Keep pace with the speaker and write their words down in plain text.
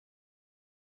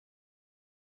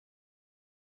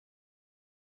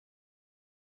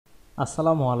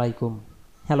Assalamu Walaikum.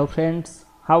 Hello friends,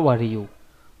 how are you?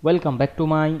 Welcome back to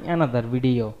my another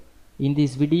video. In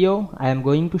this video, I am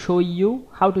going to show you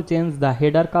how to change the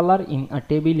header color in a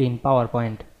table in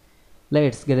PowerPoint.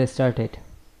 Let's get started.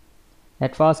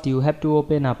 At first, you have to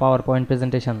open a PowerPoint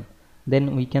presentation.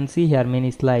 Then we can see here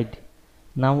many slides.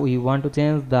 Now we want to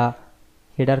change the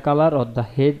header color of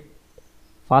the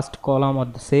first column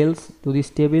of the cells to these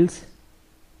tables.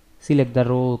 Select the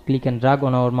row, click and drag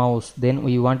on our mouse. Then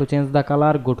we want to change the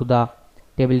color, go to the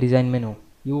table design menu.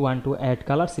 You want to add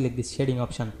color, select this shading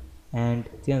option and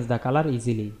change the color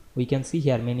easily. We can see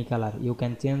here many color. You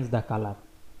can change the color.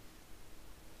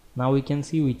 Now we can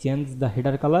see we change the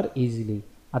header color easily.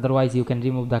 Otherwise you can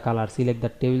remove the color. Select the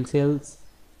table cells,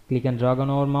 click and drag on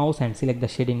our mouse and select the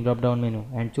shading drop down menu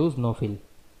and choose no fill.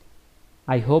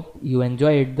 I hope you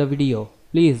enjoyed the video.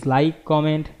 Please like,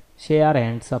 comment, share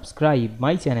and subscribe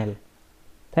my channel.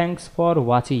 Thanks for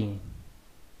watching.